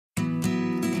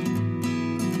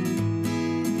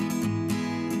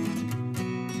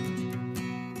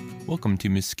Welcome to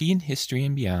Muskegon History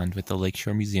and Beyond with the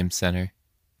Lakeshore Museum Center.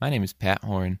 My name is Pat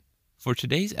Horn. For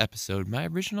today's episode, my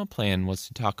original plan was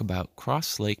to talk about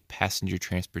cross-lake passenger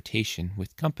transportation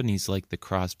with companies like the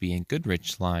Crosby and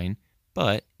Goodrich line,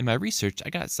 but in my research I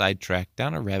got sidetracked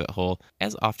down a rabbit hole,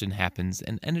 as often happens,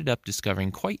 and ended up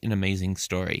discovering quite an amazing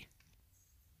story.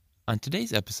 On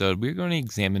today's episode, we're going to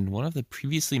examine one of the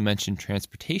previously mentioned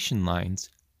transportation lines,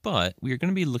 but we are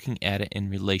going to be looking at it in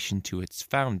relation to its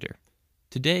founder.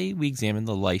 Today, we examine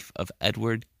the life of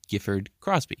Edward Gifford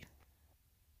Crosby.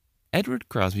 Edward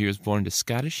Crosby was born to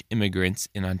Scottish immigrants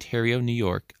in Ontario, New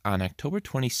York on October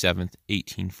 27,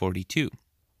 1842.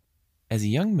 As a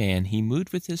young man, he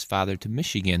moved with his father to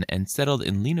Michigan and settled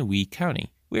in Lenawee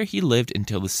County, where he lived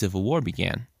until the Civil War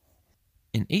began.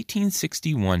 In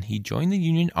 1861, he joined the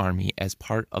Union Army as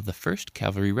part of the 1st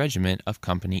Cavalry Regiment of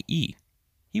Company E.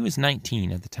 He was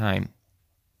 19 at the time.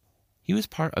 He was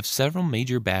part of several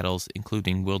major battles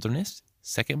including Wilderness,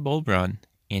 Second Bull Run,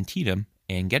 Antietam,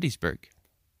 and Gettysburg.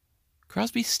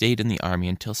 Crosby stayed in the Army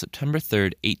until September 3,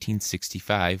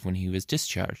 1865, when he was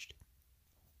discharged.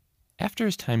 After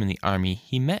his time in the Army,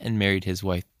 he met and married his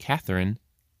wife, Catherine,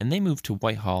 and they moved to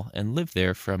Whitehall and lived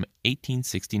there from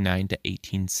 1869 to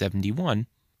 1871,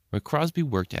 where Crosby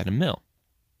worked at a mill.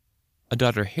 A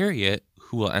daughter, Harriet,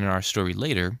 who will enter our story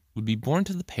later, would be born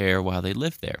to the pair while they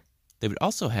lived there. They would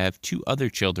also have 2 other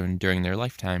children during their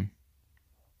lifetime.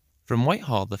 From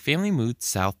Whitehall, the family moved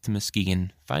south to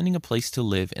Muskegon, finding a place to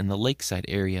live in the lakeside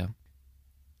area.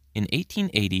 In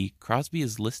 1880, Crosby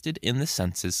is listed in the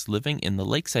census living in the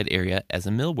lakeside area as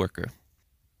a mill worker.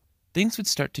 Things would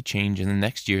start to change in the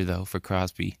next year, though, for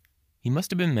Crosby. He must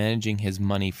have been managing his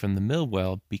money from the mill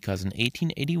well because in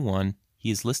 1881, he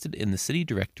is listed in the city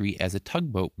directory as a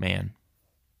tugboat man.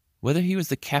 Whether he was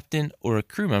the captain or a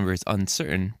crew member is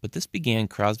uncertain, but this began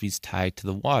Crosby's tie to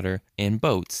the water and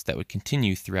boats that would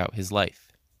continue throughout his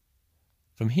life.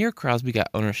 From here, Crosby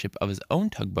got ownership of his own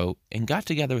tugboat and got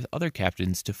together with other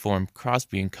captains to form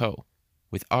Crosby & Co.,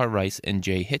 with R. Rice and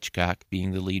J. Hitchcock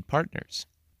being the lead partners.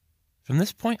 From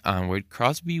this point onward,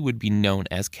 Crosby would be known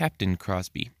as Captain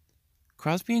Crosby.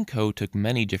 Crosby & Co. took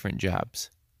many different jobs.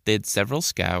 They had several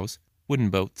scows, wooden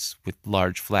boats with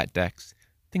large flat decks,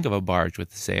 think of a barge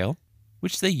with a sail,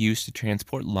 which they used to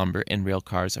transport lumber and rail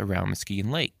cars around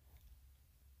Muskegon Lake.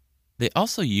 They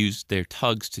also used their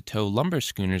tugs to tow lumber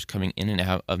schooners coming in and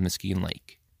out of Muskegon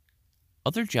Lake.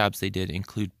 Other jobs they did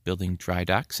include building dry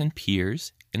docks and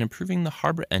piers and improving the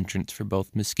harbor entrance for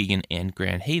both Muskegon and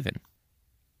Grand Haven.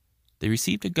 They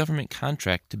received a government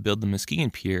contract to build the Muskegon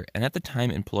Pier and at the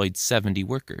time employed 70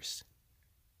 workers.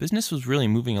 Business was really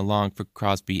moving along for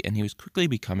Crosby and he was quickly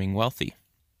becoming wealthy.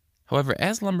 However,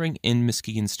 as lumbering in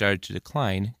Muskegon started to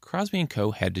decline, Crosby &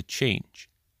 Co. had to change.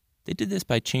 They did this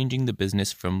by changing the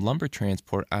business from lumber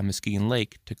transport on Muskegon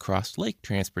Lake to cross-lake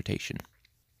transportation.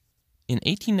 In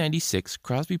 1896,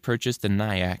 Crosby purchased the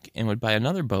Nyack and would buy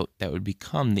another boat that would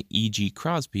become the E.G.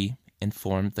 Crosby and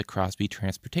formed the Crosby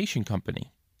Transportation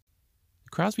Company. The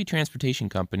Crosby Transportation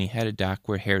Company had a dock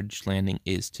where Heritage Landing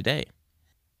is today.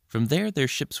 From there, their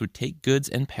ships would take goods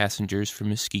and passengers from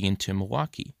Muskegon to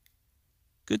Milwaukee.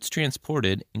 Goods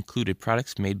transported included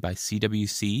products made by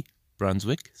CWC,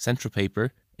 Brunswick, Central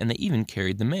Paper, and they even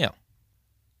carried the mail.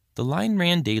 The line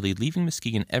ran daily, leaving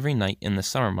Muskegon every night in the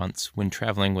summer months when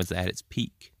traveling was at its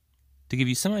peak. To give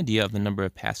you some idea of the number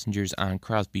of passengers on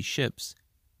Crosby's ships,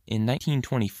 in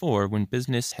 1924, when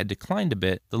business had declined a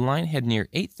bit, the line had near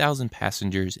 8,000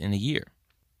 passengers in a year.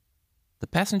 The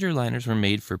passenger liners were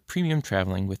made for premium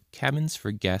traveling with cabins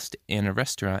for guests and a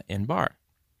restaurant and bar.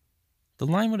 The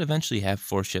line would eventually have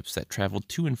 4 ships that traveled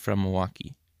to and from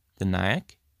Milwaukee, the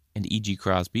Nyack and E.G.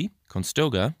 Crosby,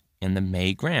 Conestoga, and the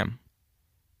May Graham.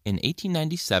 In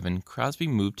 1897, Crosby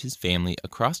moved his family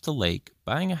across the lake,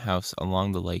 buying a house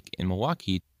along the lake in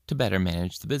Milwaukee to better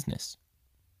manage the business.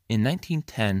 In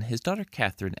 1910, his daughter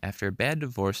Catherine, after a bad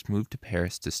divorce, moved to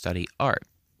Paris to study art.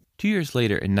 2 years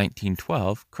later, in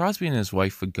 1912, Crosby and his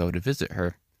wife would go to visit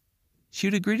her. She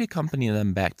would agree to accompany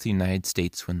them back to the United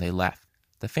States when they left.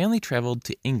 The family traveled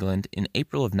to England in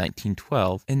April of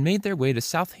 1912 and made their way to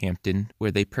Southampton, where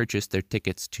they purchased their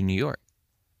tickets to New York.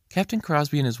 Captain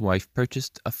Crosby and his wife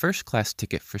purchased a first-class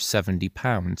ticket for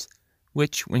 £70,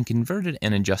 which, when converted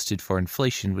and adjusted for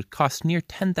inflation, would cost near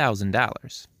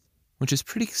 $10,000, which is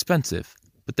pretty expensive,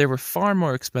 but there were far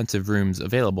more expensive rooms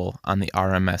available on the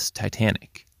RMS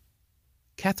Titanic.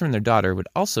 Catherine, their daughter, would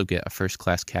also get a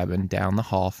first-class cabin down the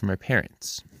hall from her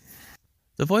parents.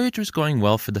 The voyage was going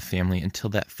well for the family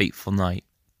until that fateful night.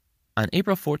 On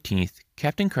April 14th,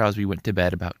 Captain Crosby went to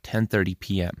bed about 10:30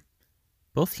 p.m.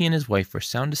 Both he and his wife were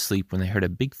sound asleep when they heard a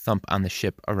big thump on the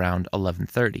ship around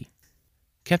 11:30.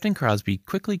 Captain Crosby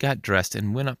quickly got dressed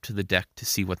and went up to the deck to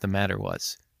see what the matter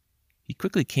was. He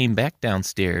quickly came back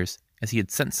downstairs, as he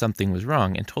had sensed something was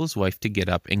wrong, and told his wife to get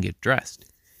up and get dressed.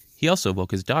 He also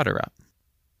woke his daughter up.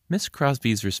 Miss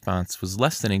Crosby's response was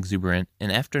less than exuberant,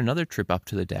 and after another trip up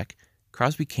to the deck,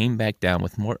 Crosby came back down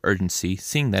with more urgency,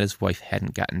 seeing that his wife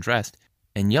hadn't gotten dressed,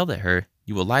 and yelled at her,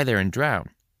 "You will lie there and drown."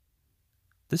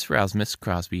 This roused Miss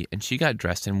Crosby, and she got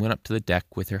dressed and went up to the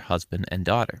deck with her husband and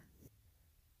daughter.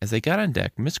 As they got on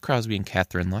deck, Miss Crosby and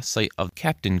Catherine lost sight of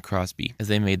Captain Crosby as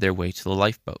they made their way to the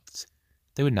lifeboats.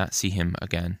 They would not see him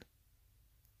again.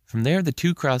 From there, the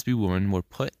two Crosby women were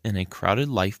put in a crowded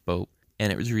lifeboat,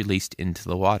 and it was released into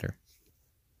the water.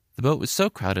 The boat was so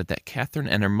crowded that Catherine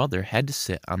and her mother had to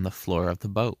sit on the floor of the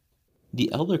boat.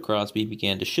 The elder Crosby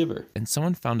began to shiver, and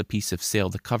someone found a piece of sail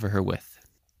to cover her with.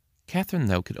 Catherine,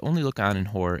 though, could only look on in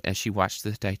horror as she watched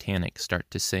the Titanic start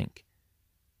to sink.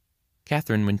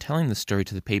 Catherine, when telling the story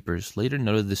to the papers, later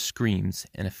noted the screams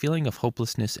and a feeling of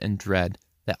hopelessness and dread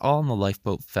that all on the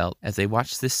lifeboat felt as they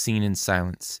watched this scene in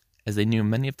silence, as they knew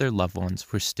many of their loved ones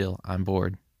were still on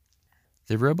board.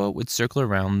 The rowboat would circle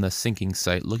around the sinking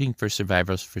site looking for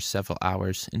survivors for several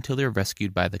hours until they were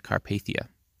rescued by the Carpathia.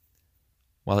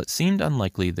 While it seemed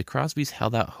unlikely, the Crosbys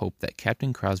held out hope that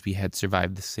Captain Crosby had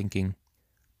survived the sinking,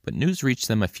 but news reached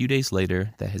them a few days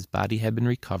later that his body had been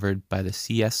recovered by the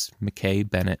C.S. Mackay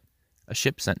Bennett, a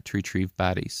ship sent to retrieve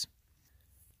bodies.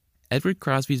 Edward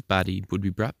Crosby's body would be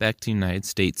brought back to the United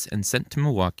States and sent to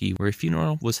Milwaukee, where a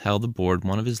funeral was held aboard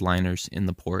one of his liners in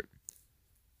the port.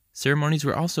 Ceremonies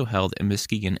were also held in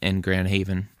Muskegon and Grand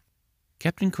Haven.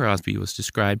 Captain Crosby was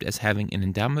described as having an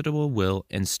indomitable will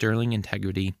and sterling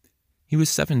integrity. He was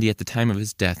 70 at the time of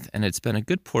his death and had spent a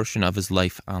good portion of his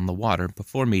life on the water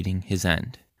before meeting his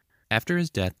end. After his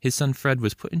death, his son Fred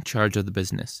was put in charge of the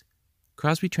business.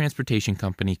 Crosby Transportation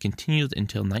Company continued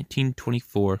until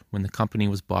 1924 when the company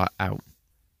was bought out.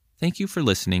 Thank you for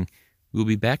listening. We will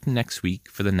be back next week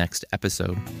for the next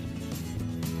episode.